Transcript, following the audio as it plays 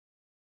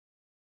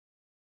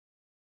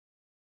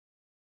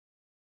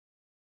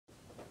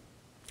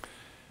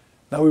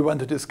Now we want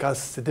to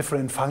discuss the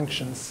different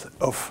functions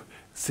of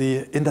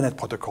the Internet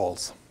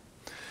protocols.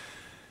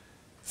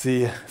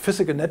 The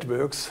physical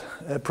networks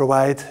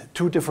provide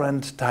two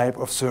different types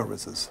of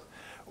services.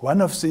 One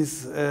of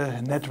these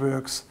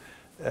networks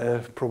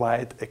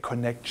provide a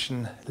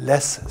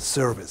connectionless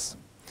service.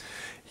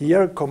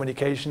 Here,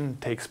 communication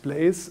takes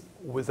place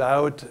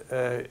without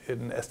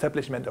an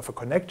establishment of a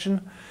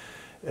connection.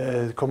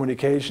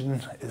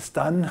 Communication is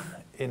done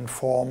in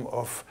form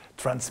of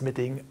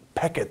transmitting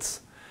packets,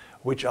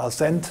 which are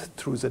sent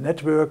through the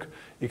network.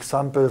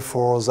 Example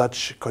for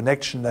such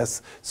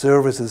connectionless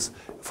services,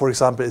 for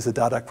example, is a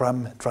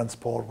datagram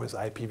transport with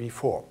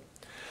IPv4.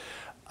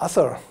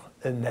 Other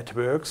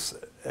networks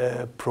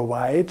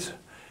provide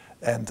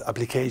and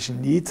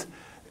application need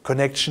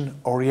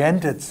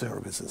connection-oriented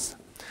services.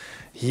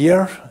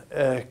 Here,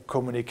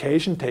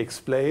 communication takes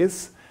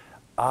place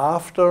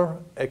after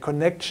a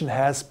connection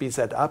has been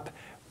set up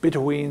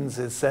between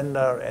the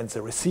sender and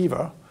the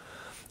receiver,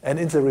 and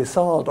in the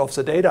result of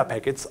the data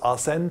packets are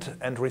sent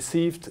and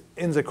received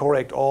in the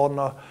correct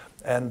order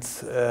and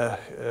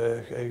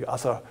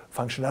other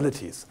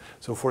functionalities.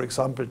 So for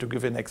example, to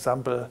give an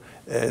example,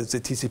 the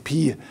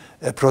TCP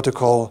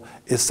protocol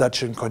is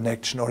such a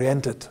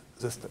connection-oriented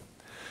system.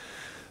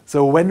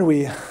 So when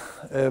we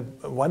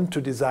want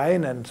to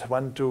design and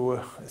want to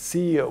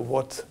see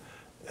what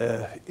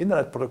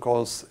Internet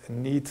protocols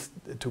need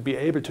to be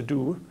able to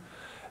do,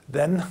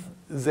 then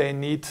they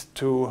need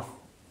to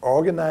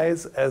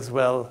organize as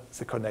well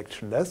the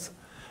connectionless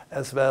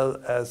as well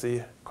as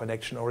the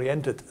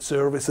connection-oriented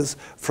services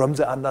from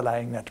the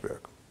underlying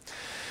network.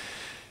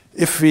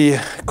 If we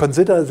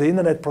consider the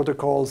Internet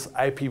protocols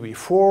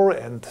IPv4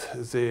 and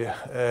the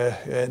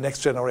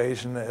next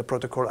generation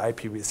protocol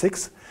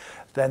IPv6,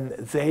 then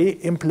they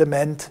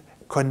implement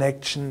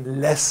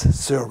connectionless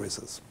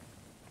services.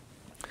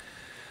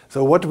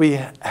 So what we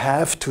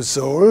have to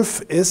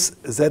solve is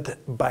that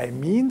by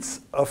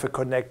means of a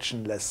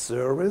connectionless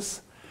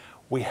service,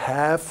 we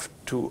have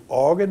to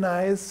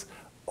organize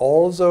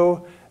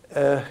also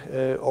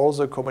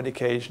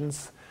communication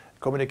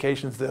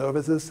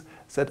services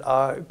that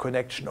are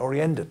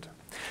connection-oriented.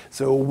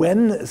 So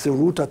when the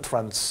router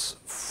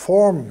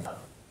transforms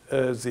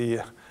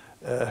the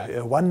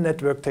one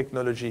network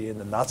technology in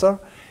another,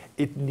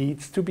 it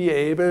needs to be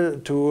able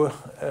to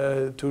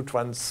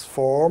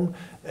transform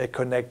a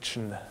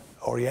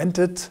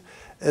connection-oriented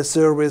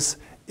service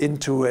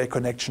into a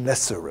connectionless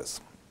service.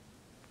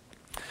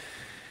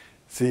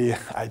 The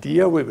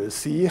idea we will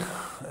see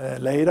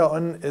later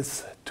on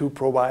is to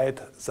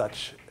provide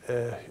such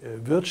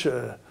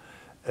virtual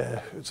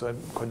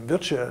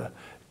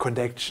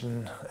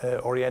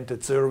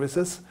connection-oriented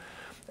services.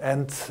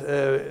 And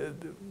the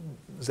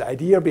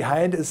idea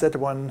behind is that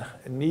one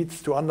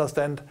needs to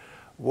understand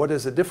what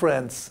is the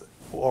difference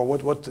or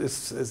what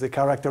is the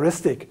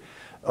characteristic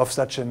of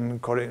such a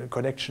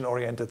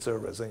connection-oriented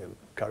service. A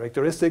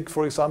characteristic,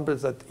 for example,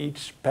 is that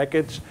each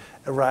package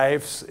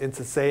arrives in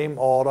the same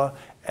order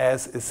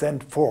as is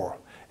sent for.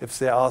 If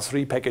there are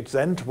 3 packages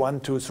sent, 1,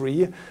 2,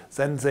 3,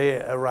 then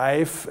they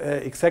arrive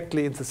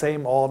exactly in the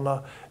same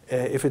order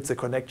if it's a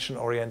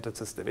connection-oriented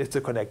system. If it's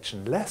a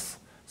connectionless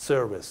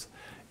service,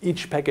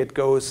 each packet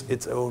goes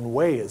its own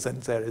way,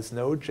 then there is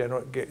no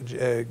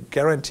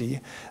guarantee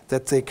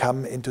that they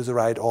come into the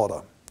right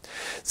order.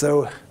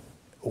 So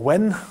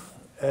when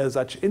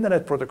such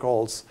Internet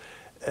protocols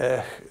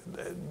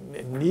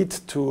need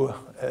to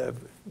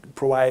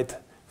provide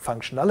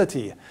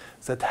functionality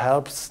that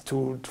helps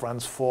to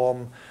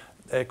transform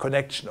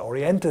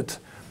connection-oriented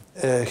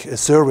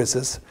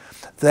services,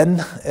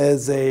 then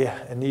they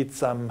need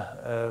some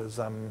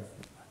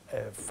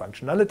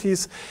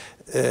functionalities.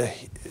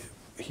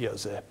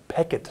 Here's a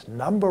packet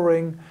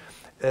numbering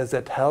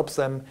that helps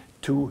them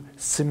to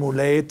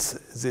simulate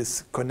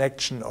this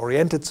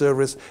connection-oriented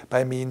service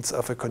by means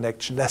of a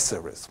connectionless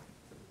service.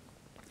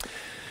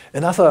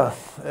 Another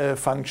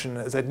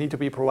function that need to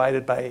be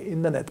provided by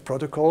Internet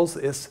protocols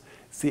is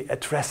the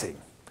addressing.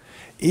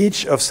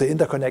 Each of the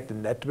interconnected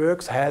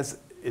networks has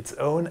its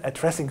own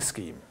addressing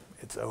scheme,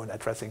 its own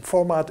addressing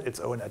format, its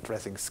own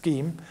addressing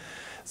scheme.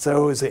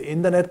 So the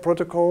Internet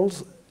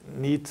protocols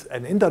need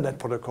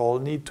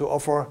to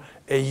offer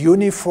a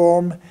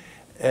uniform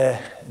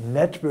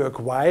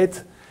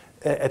network-wide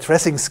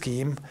addressing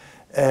scheme,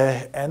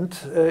 and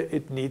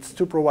it needs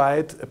to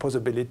provide a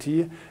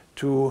possibility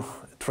to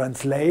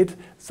translate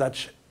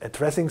such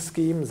addressing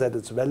scheme that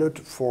is valid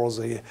for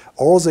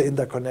all the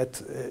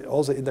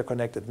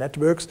interconnected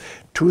networks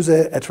to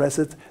the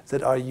addresses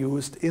that are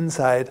used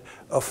inside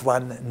of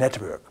one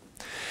network.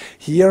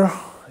 Here,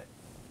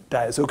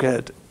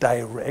 so-called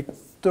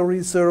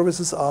directory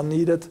services are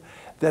needed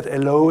that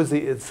allow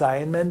the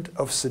assignment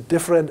of the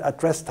different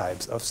address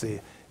types of the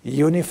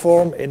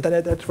uniform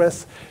internet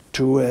address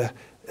to an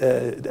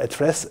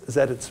address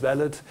that is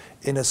valid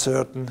in a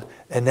certain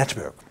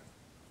network.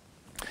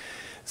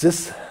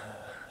 This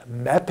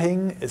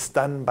mapping is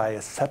done by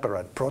a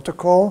separate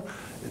protocol.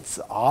 It's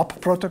the ARP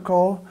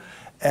protocol,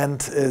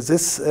 and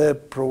this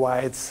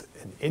provides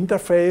an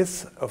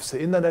interface of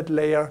the internet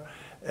layer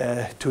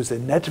to the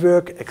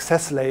network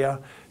access layer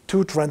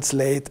to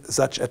translate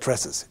such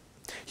addresses.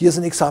 Here's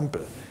an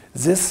example.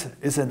 This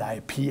is an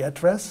IP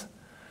address,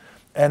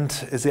 and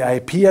the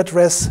IP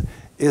address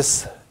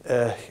is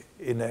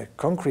in a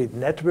concrete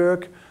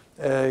network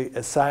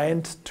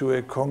assigned to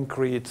a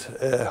concrete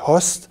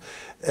host,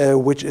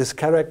 which is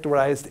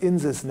characterized in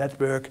this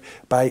network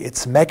by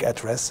its MAC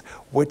address,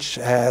 which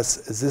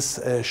has this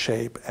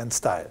shape and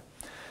style.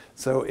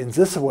 So in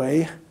this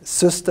way,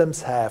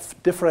 systems have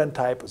different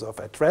types of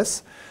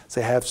address.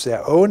 They have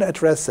their own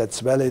address that's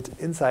valid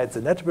inside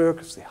the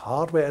network, the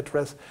hardware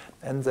address,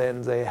 and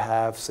then they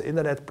have the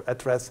internet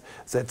address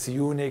that's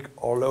unique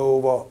all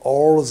over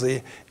all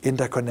the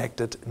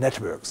interconnected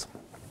networks.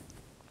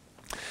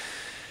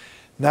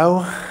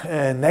 Now,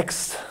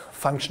 next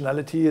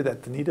functionality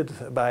that's needed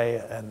by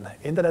an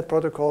internet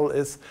protocol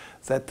is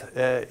that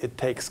it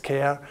takes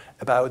care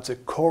about the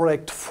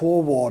correct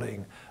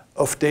forwarding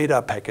of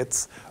data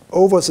packets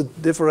over the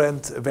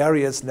different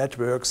various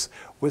networks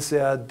with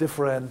their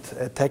different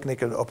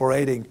technical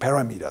operating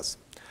parameters.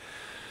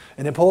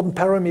 An important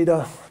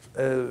parameter,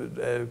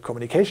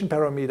 communication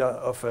parameter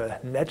of a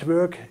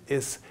network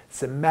is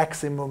the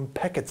maximum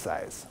packet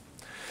size.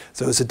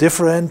 So the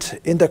different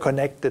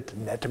interconnected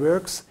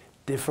networks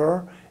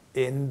differ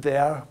in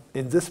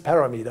this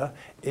parameter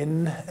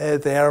in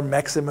their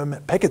maximum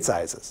packet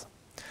sizes.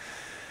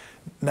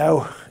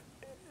 Now,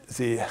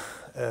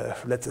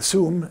 let's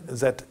assume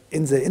that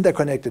in the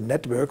interconnected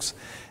networks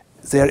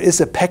there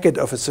is a packet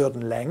of a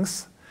certain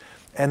length,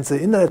 and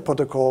the internet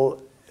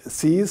protocol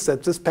sees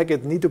that this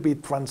packet needs to be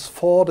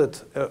transported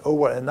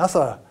over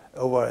another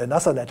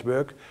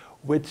network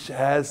which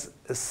has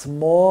a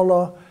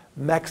smaller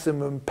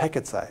maximum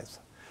packet size.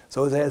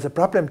 So there is a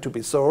problem to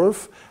be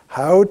solved,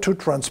 how to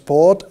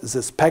transport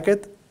this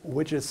packet,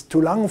 which is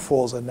too long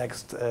for the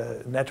next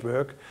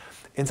network,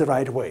 in the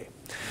right way.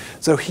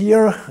 So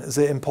here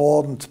the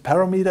important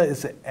parameter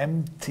is the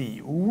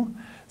MTU,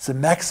 the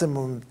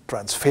maximum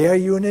transfer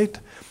unit,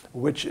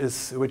 which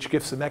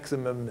gives the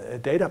maximum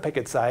data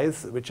packet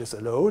size which is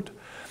allowed.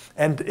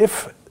 And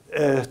if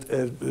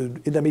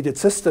intermediate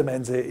system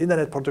and the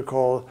internet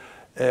protocol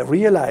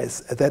realize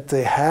that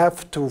they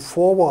have to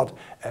forward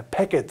a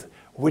packet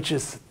which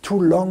is too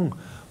long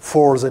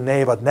for the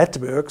neighbored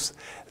networks,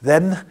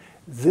 then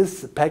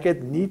this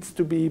packet needs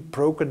to be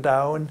broken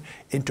down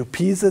into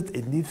pieces.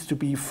 It needs to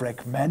be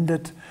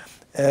fragmented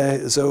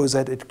so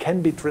that it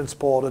can be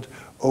transported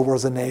over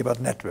the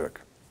neighbored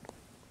network.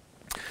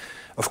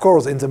 Of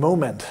course, in the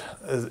moment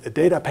a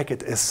data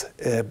packet is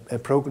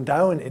broken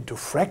down into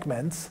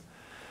fragments,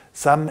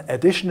 some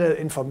additional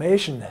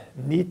information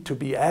need to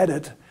be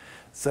added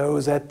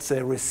so that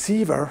the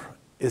receiver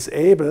of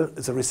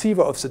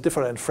the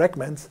different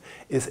fragments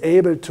is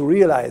able to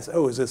realize,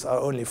 oh, these are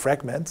only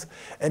fragments,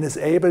 and is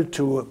able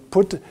to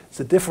put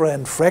the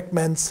different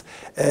fragments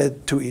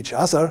to each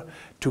other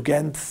to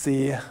get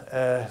the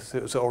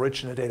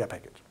original data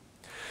packet.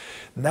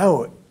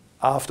 Now,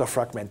 after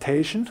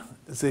fragmentation,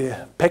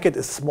 the packet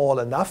is small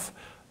enough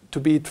to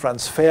be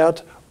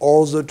transferred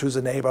also to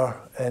the neighbor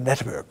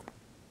network.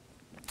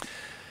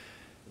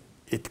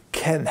 It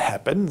can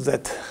happen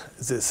that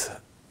this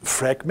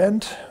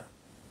fragment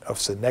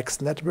of the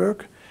next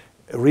network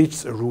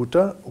reaches a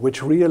router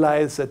which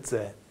realizes that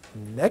the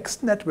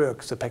next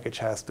network the package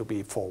has to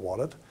be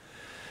forwarded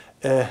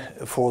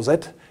for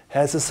that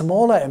has a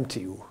smaller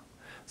MTU.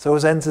 So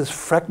then this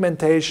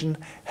fragmentation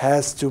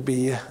has to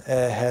be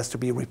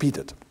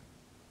repeated.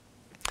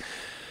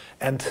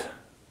 And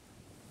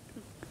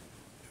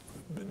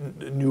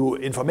new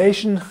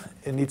information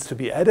needs to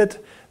be added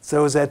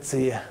so that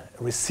the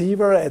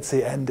receiver at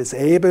the end is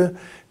able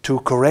to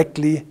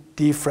correctly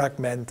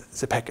defragment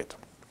the packet.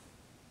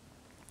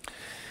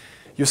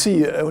 You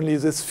see, only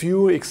these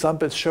few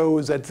examples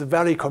show that the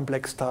very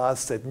complex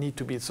tasks that need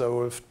to be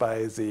solved by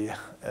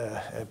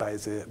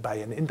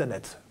an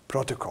internet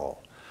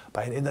protocol,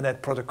 by an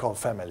internet protocol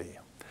family.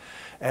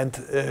 And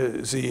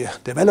the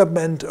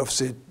development of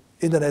the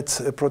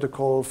internet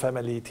protocol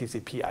family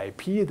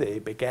TCPIP, they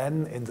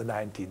began in the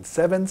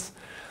 1970s.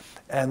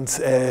 And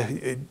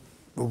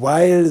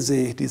while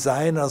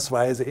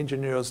the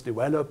engineers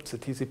developed the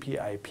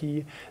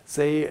TCPIP,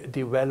 they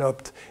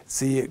developed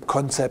the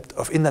concept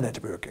of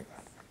internet working.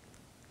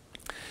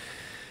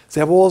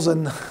 There was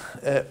an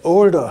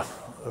older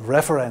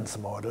reference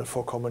model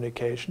for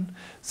communication.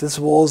 This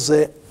was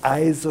the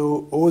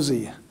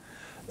ISO-OSI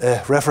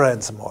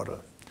reference model.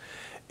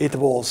 It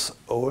was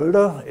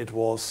older, it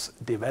was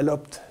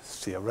developed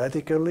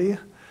theoretically,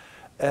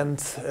 and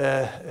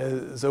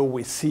so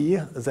we see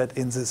that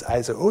in this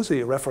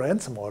ISO-OSI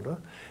reference model,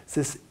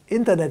 this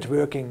internet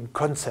working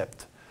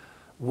concept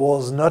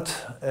was not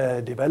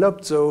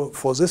developed. So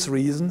for this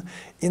reason,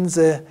 in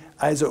the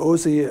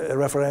ISO-OSI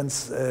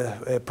reference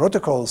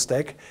protocol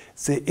stack,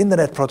 the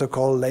internet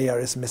protocol layer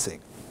is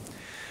missing.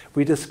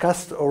 We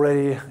discussed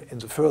already in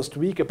the first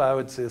week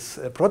about this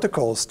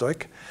protocol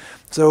stack.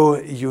 So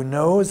you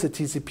know the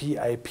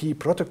TCP/IP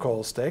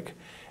protocol stack,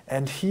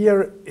 and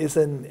here is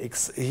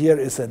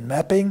a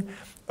mapping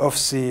of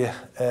the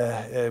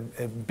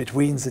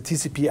between the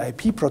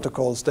TCP/IP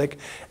protocol stack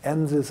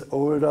and this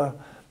older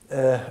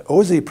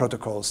OSI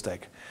protocol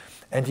stack.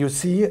 And you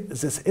see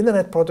this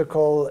Internet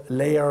Protocol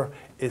layer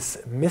is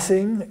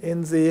missing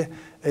in the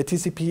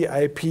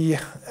TCP/IP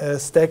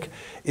stack.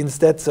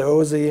 Instead, the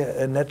OSI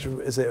in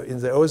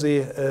the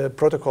OSI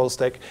protocol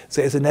stack,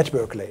 there is a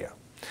network layer.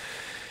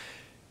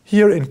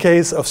 Here, in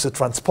case of the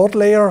transport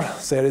layer,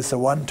 there is a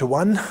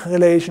one-to-one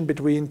relation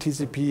between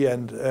TCP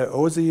and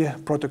OSI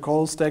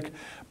protocol stack.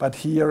 But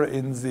here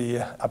in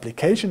the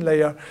application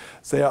layer,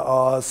 there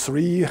are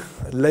 3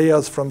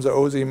 layers from the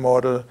OSI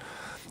model,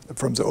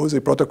 from the OSI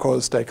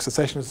protocol stack, the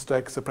session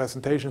stack, the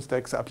presentation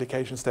stack, the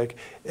application stack,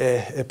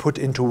 put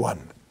into one.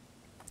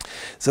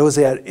 So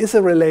there is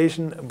a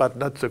relation, but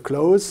not so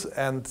close.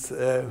 And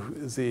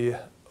the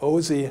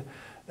OSI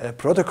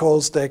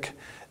protocol stack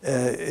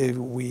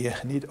we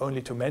need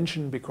only to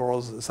mention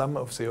because some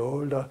of the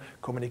older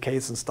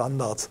communication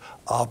standards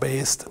are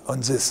based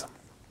on this.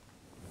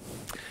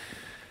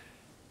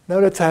 Now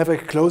let's have a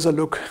closer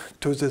look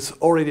to this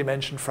already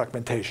mentioned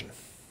fragmentation.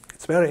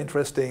 It's very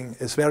interesting.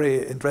 It's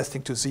very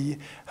interesting to see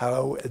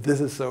how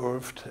this is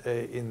solved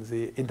in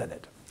the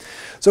internet.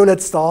 So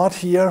let's start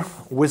here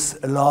with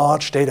a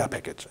large data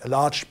packet. A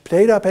large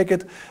data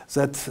packet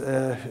that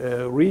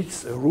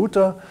reaches a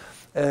router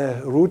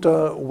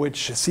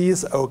which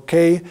sees,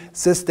 okay,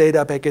 this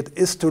data packet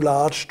is too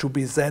large to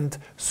be sent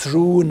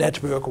through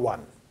network 1.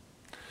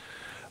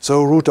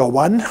 So router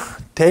 1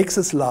 takes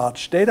this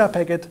large data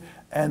packet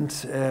and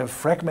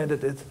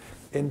fragmented it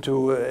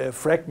into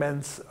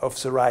fragments of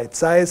the right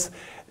size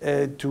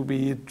to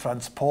be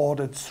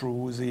transported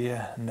through the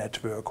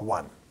network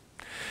 1.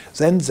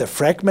 Then the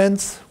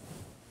fragments,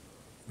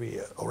 we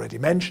already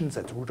mentioned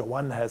that router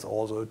 1 has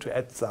also to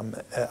add some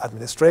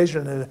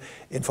administrational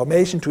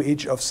information to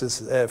each of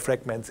these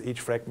fragments. Each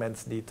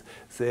fragment needs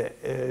the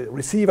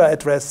receiver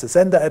address, the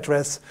sender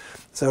address.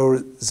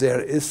 So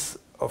there is,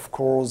 of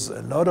course,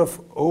 a lot of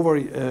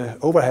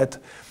overhead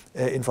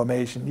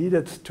information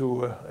needed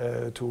to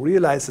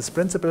realize this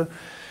principle.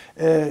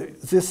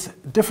 These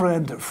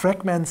different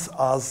fragments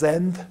are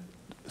sent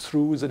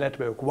through the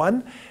network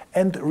 1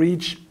 and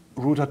reach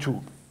router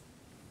 2.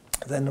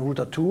 Then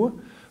router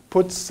 2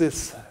 puts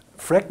these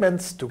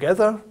fragments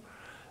together,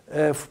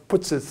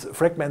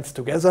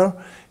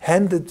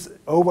 hand it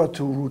over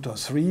to router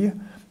 3,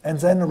 and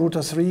then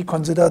router 3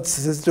 considers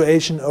the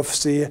situation of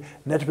the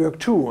network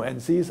 2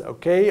 and sees,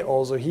 okay,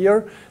 also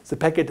here the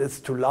packet is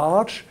too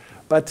large,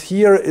 but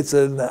here it's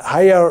a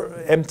higher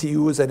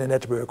MTU than a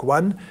network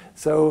 1,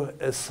 so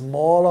a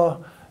smaller,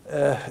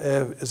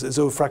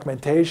 so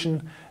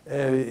fragmentation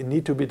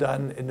need to be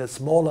done in a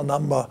smaller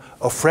number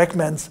of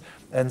fragments,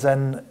 and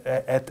then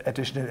add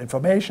additional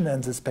information,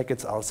 and these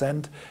packets are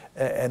sent,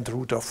 and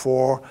router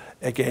 4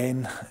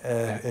 again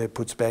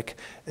puts back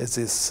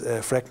these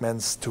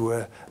fragments to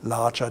a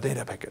larger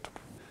data packet.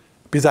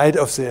 Besides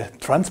of the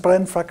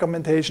transparent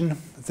fragmentation,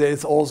 there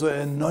is also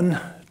a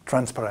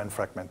non-transparent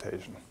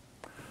fragmentation.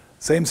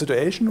 Same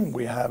situation,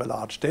 we have a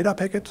large data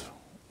packet.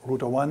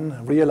 Router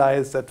 1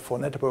 realized that for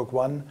network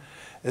 1,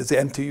 the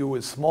MTU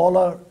is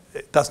smaller.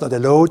 It does not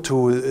allow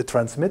to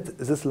transmit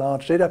this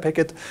large data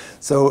packet,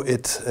 so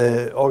it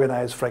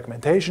organizes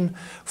fragmentation.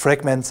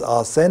 Fragments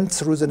are sent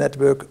through the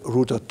network.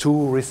 Router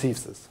 2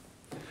 receives this.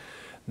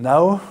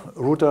 Now,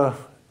 router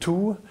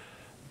 2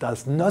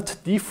 does not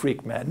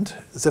defragment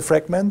the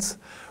fragments.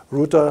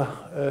 Router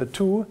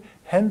 2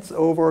 hands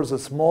over the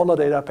smaller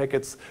data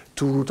packets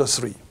to router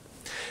 3.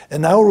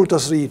 And now router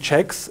 3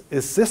 checks,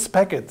 is this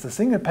packet, the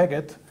single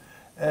packet,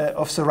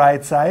 of the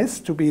right size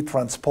to be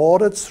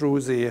transported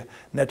through the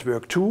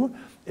network 2.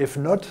 If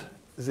not,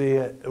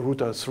 the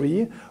router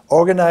 3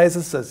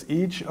 organizes that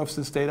each of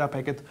these data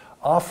packets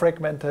are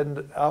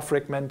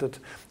fragmented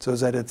so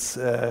that it's,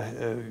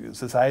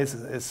 the size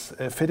is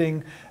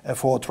fitting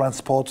for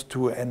transport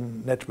to a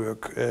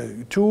network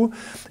 2.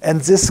 And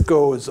this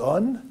goes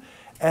on.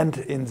 And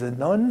in the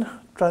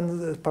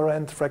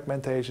non-transparent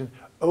fragmentation,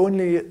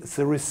 only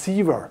the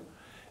receiver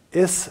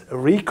is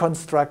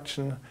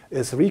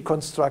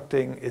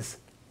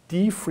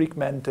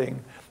defragmenting,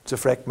 the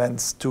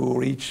fragments to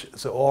reach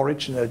the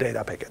original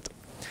data packet.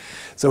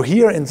 So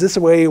here in this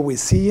way we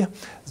see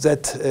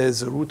that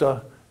the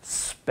router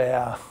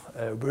spare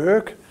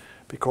work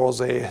because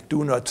they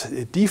do not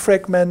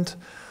defragment,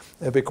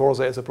 because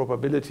there is a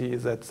probability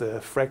that the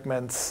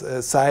fragment's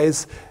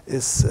size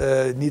is,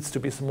 needs to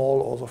be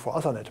small also for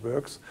other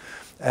networks.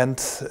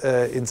 And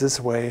in this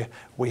way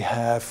we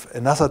have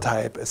another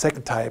type, a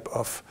second type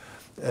of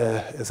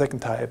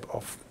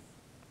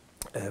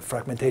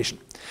fragmentation.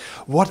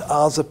 What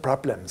are the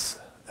problems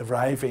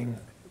arising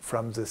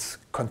from this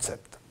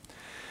concept?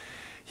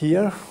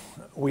 Here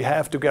we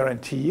have to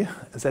guarantee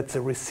that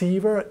the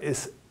receiver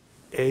is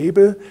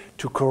able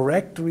to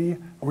correctly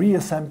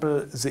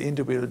reassemble the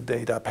individual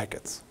data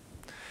packets.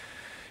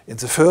 In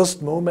the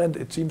first moment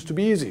it seems to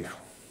be easy,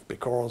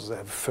 because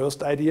the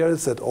first idea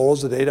is that all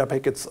the data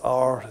packets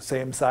are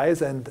same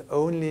size and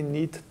only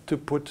need to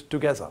put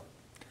together.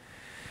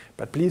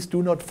 But please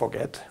do not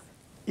forget,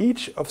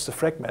 each of the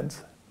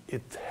fragments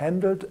it's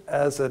handled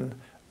as an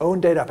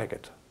own data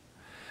packet.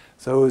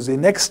 So the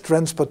next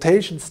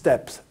transportation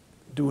steps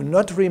do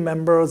not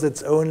remember that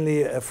it's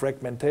only a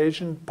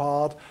fragmentation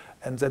part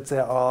and that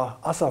there are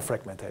other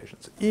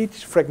fragmentations.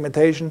 Each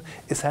fragmentation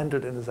is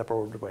handled in a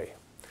separate way.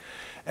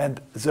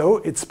 And so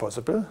it's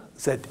possible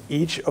that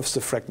each of the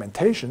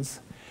fragmentations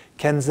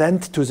can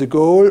send to the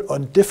goal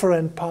on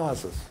different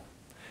paths.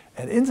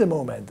 And in the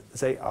moment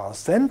they are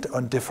sent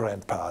on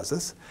different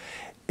paths,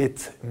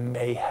 it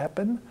may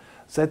happen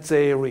that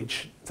they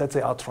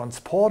are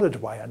transported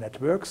via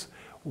networks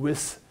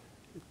with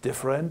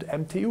different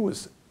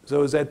MTUs,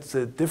 so that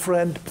the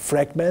different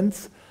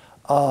fragments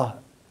are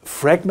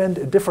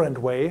fragmented a different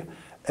way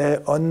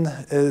on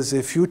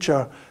the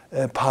future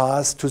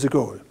path to the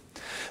goal.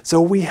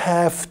 So we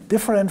have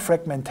different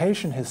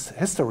fragmentation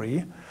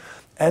history,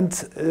 and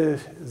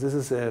this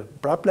is a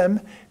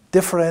problem.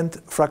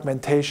 Different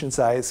fragmentation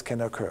size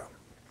can occur.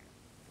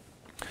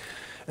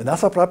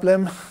 Another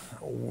problem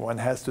one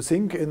has to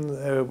think in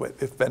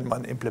when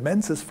one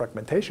implements this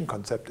fragmentation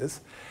concept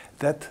is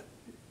that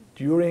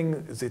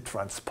during the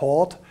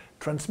transport,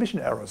 transmission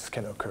errors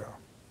can occur.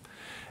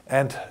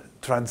 And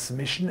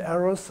transmission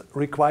errors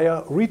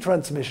require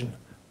retransmission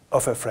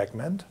of a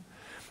fragment.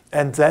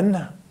 And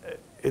then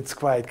it's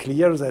quite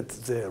clear that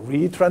the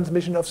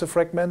retransmission of the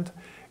fragment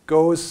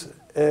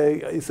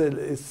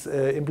is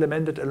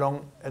implemented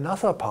along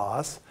another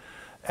path.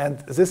 And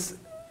this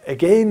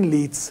again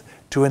leads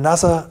to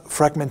another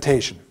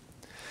fragmentation.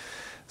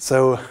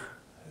 So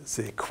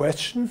the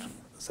question,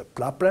 the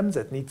problem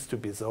that needs to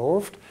be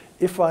solved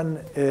if one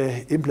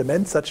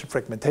implements such a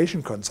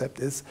fragmentation concept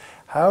is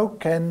how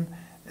can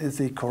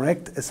the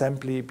correct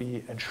assembly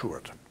be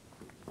ensured?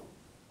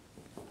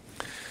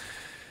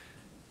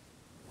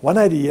 One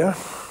idea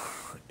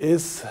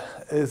is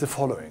the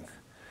following.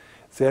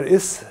 There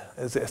is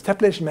the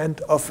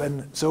establishment of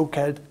a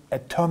so-called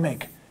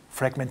atomic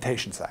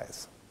fragmentation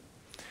size.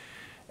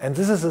 And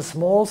this is a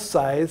small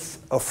size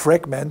of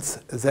fragments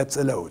that's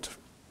allowed.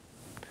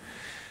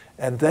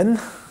 And then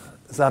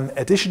some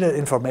additional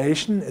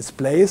information is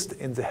placed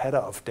in the header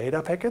of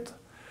data packet.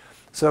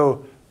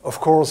 So, of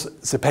course,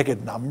 the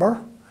packet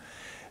number,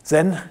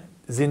 then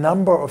the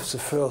number of the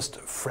first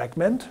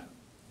fragment,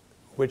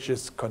 which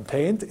is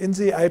contained in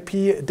the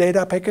IP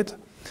data packet.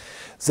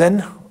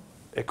 Then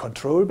a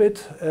control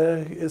bit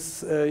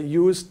is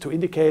used to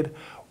indicate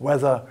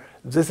whether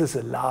this is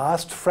the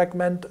last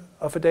fragment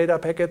of a data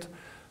packet,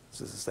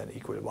 this is then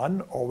equal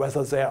 1, or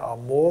whether there are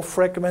more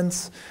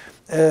fragments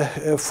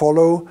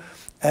follow.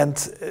 And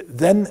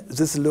then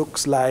this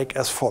looks like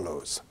as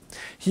follows.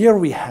 Here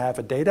we have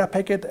a data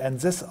packet, and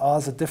these are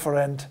the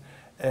different,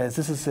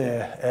 this is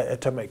a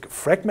atomic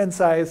fragment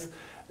size.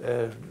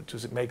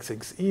 To make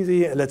things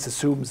easy, let's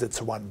assume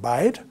that's 1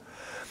 byte.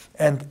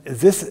 And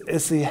this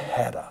is the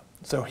header.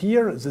 So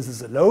here, this is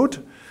the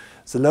load.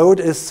 The load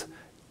is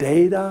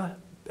data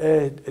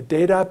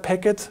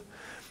packet.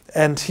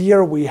 And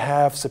here we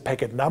have the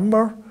packet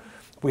number,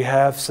 we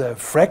have the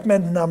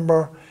fragment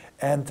number,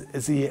 and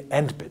the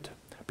end bit,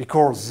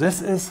 because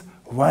this is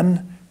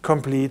one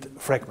complete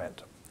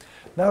fragment.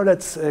 Now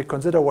let's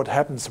consider what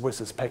happens with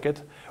this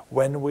packet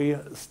when we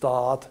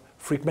start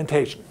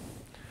fragmentation.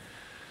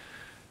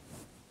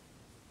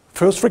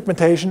 First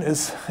fragmentation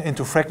is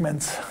into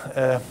fragments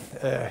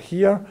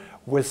here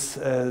with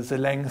the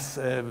length,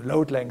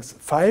 load length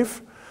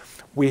 5.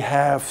 We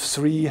have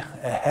 3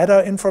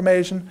 header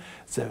information,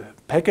 the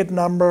packet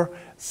number,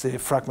 the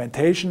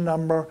fragmentation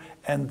number,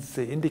 and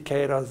the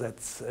indicator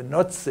that's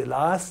not the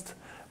last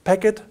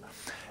packet.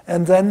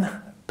 And then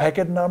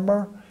packet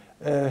number,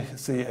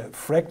 the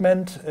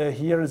fragment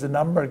here, the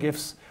number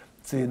gives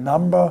the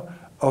number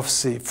of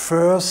the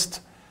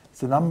first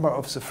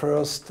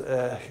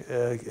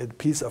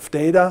piece of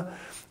data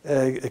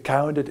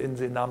counted in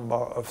the number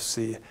of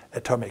the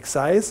atomic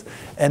size.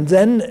 And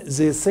then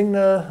the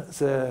signal,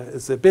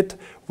 the bit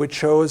which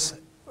shows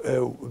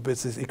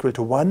which is equal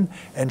to 1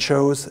 and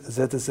shows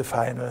that is the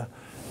final,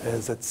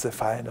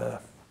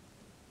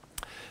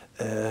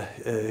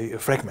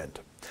 fragment.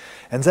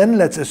 And then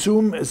let's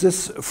assume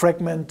this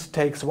fragment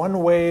takes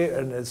one way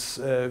and is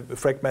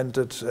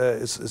fragmented,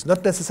 is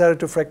not necessary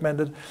to fragment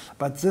it,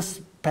 but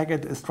this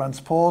packet is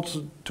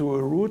transported to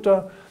a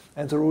router,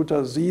 and the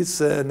router sees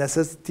the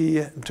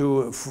necessity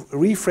to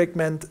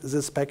refragment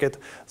this packet.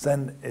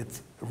 Then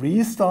it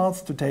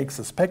restarts to take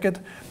this packet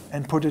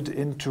and put it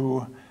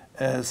into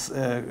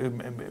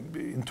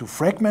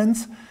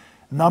fragments,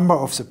 number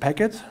of the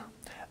packet,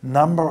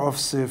 number of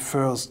the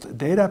first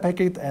data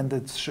packet, and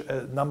its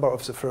number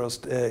of the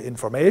first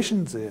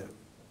information, the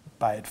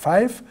byte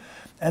 5,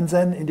 and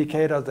then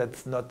indicator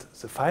that's not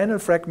the final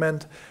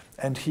fragment.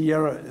 And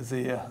here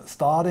the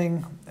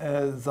starting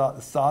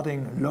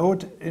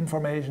load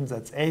information,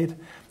 that's 8,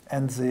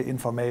 and the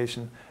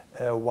information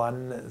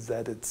 1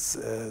 that it's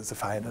the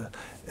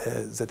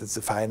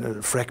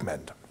final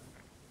fragment.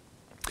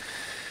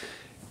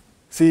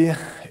 The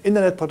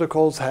Internet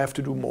protocols have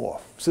to do more.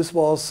 This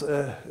was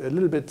a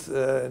little bit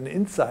an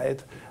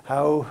insight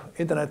how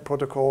Internet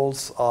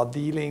protocols are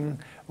dealing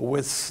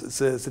with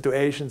the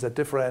situations that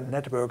different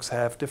networks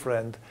have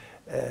different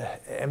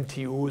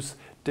MTUs,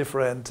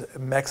 different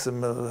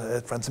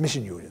maximal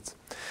transmission units.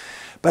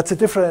 But the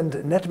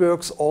different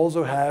networks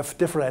also have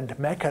different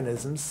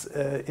mechanisms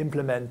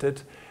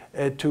implemented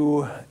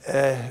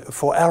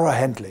for error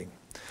handling.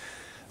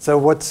 So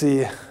what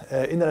the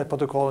Internet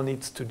Protocol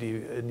needs to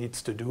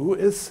do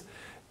is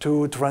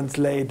to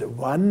translate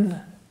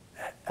one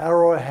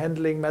error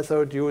handling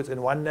method used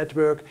in one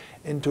network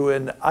into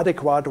an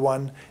adequate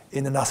one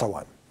in another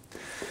one.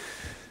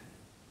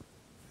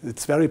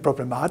 It's very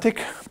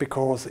problematic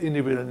because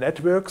individual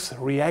networks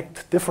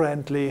react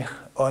differently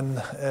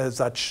on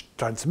such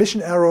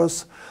transmission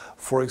errors.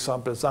 For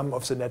example, some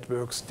of the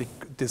networks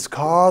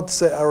discard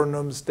the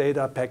erroneous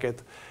data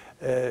packet.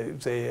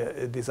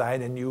 They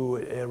design a new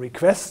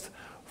request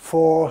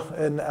for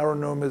an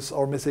erroneous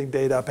or missing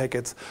data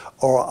packets,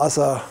 or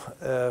other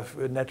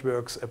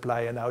networks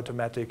apply an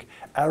automatic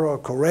error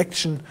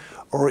correction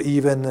or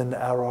even an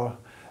error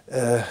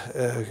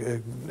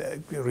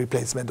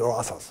replacement or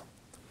others.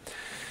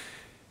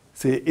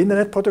 The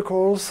Internet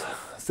protocols,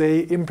 they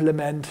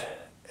implement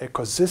a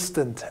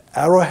consistent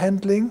error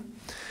handling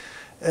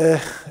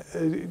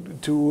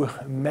to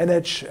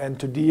manage and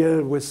to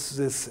deal with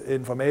this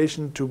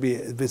information,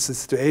 with the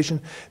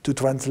situation, to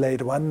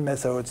translate one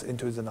method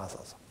into another.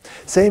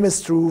 Same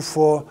is true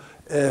for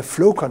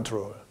flow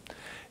control.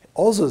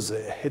 Also,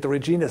 the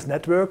heterogeneous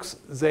networks,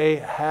 they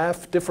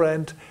have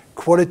different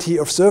quality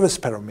of service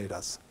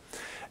parameters,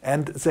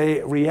 and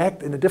they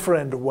react in a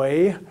different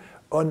way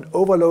on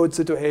overload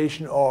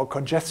situation or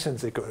congestion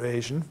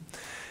situation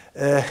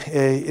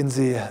in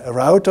the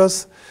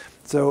routers.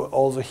 So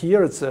also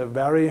here it's a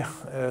very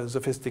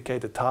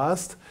sophisticated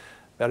task,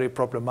 very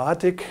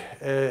problematic,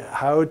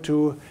 how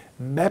to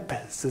map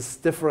this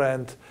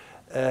different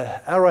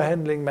error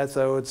handling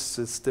methods,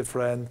 this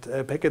different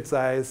packet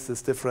size,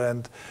 this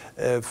different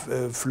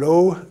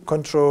flow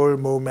control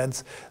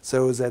movements,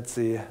 so that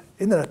the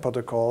Internet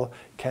protocol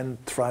can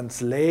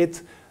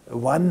translate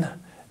one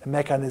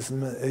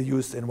mechanism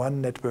used in one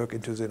network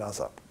into the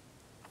other.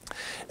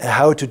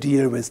 How to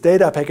deal with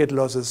data packet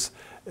losses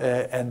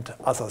and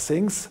other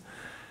things.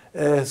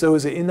 So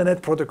the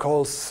Internet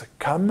protocols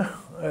come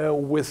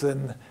with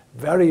a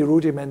very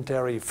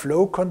rudimentary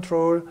flow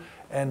control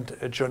and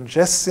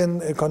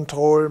congestion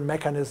control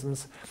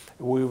mechanisms.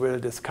 We will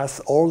discuss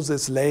all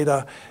this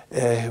later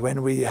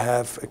when we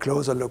have a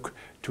closer look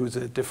to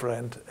the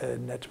different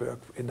network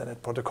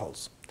Internet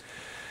protocols.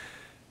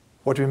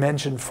 What we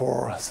mentioned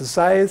for the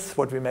size,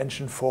 what we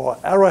mentioned for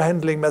error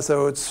handling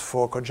methods,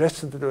 for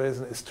congestion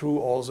situation is true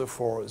also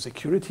for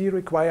security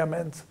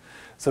requirements.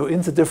 So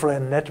in the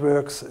different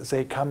networks,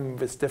 they come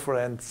with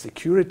different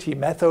security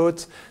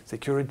methods.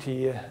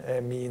 Security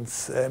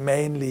means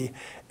mainly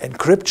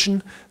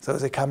encryption. So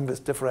they come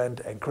with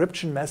different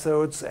encryption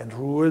methods and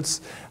rules,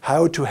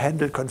 how to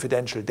handle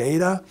confidential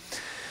data.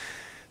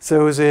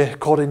 So the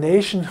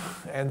coordination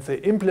and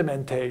the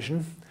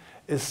implementation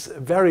is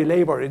very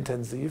labor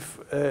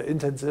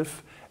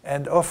intensive,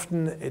 and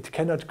often it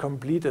cannot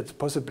complete it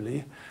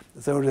possibly.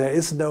 So there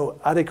is no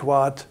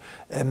adequate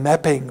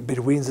mapping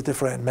between the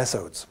different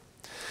methods.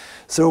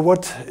 So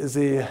what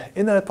the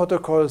Internet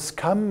protocols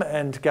come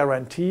and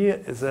guarantee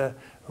is a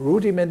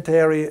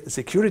rudimentary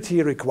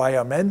security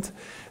requirement.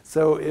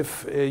 So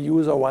if a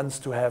user wants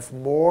to have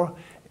more,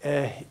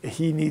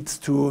 he needs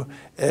to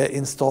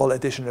install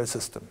additional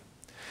system.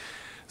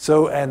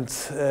 So, and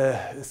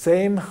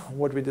same,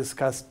 what we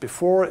discussed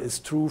before is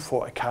true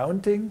for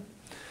accounting.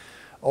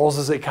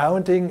 Also, the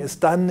accounting is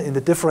done in a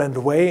different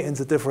way in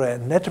the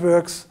different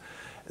networks.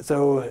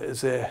 So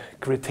the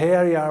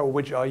criteria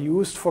which are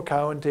used for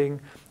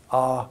counting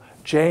are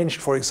changed.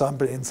 For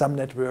example, in some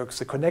networks,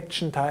 the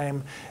connection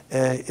time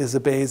is the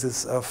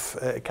basis of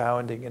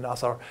accounting. In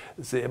other,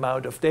 the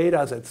amount of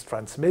data that's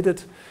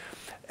transmitted.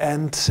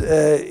 And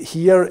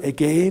here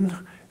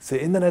again, the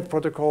Internet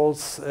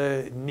protocols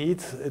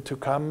need to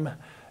come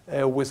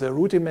with a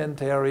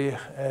rudimentary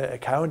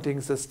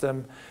accounting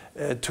system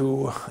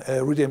to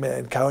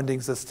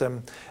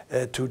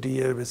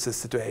deal with the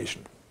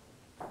situation.